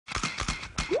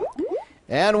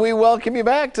And we welcome you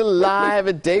back to Live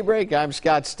at Daybreak. I'm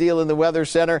Scott Steele in the Weather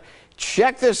Center.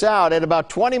 Check this out. At about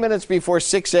 20 minutes before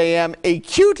 6 a.m., a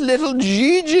cute little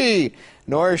Gigi.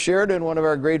 Nora Sheridan, one of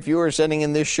our great viewers, sending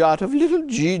in this shot of little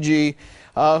Gigi,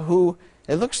 who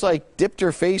it looks like dipped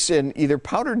her face in either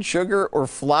powdered sugar or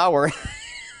flour.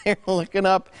 They're looking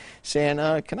up, saying,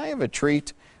 can I have a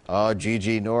treat? Oh,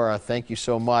 Gigi, Nora, thank you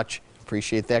so much.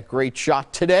 Appreciate that great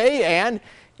shot today. And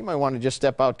you might want to just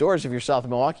step outdoors. If you're south of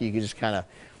Milwaukee, you can just kind of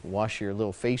wash your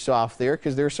little face off there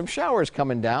because there are some showers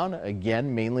coming down,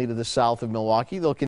 again, mainly to the south of Milwaukee. They'll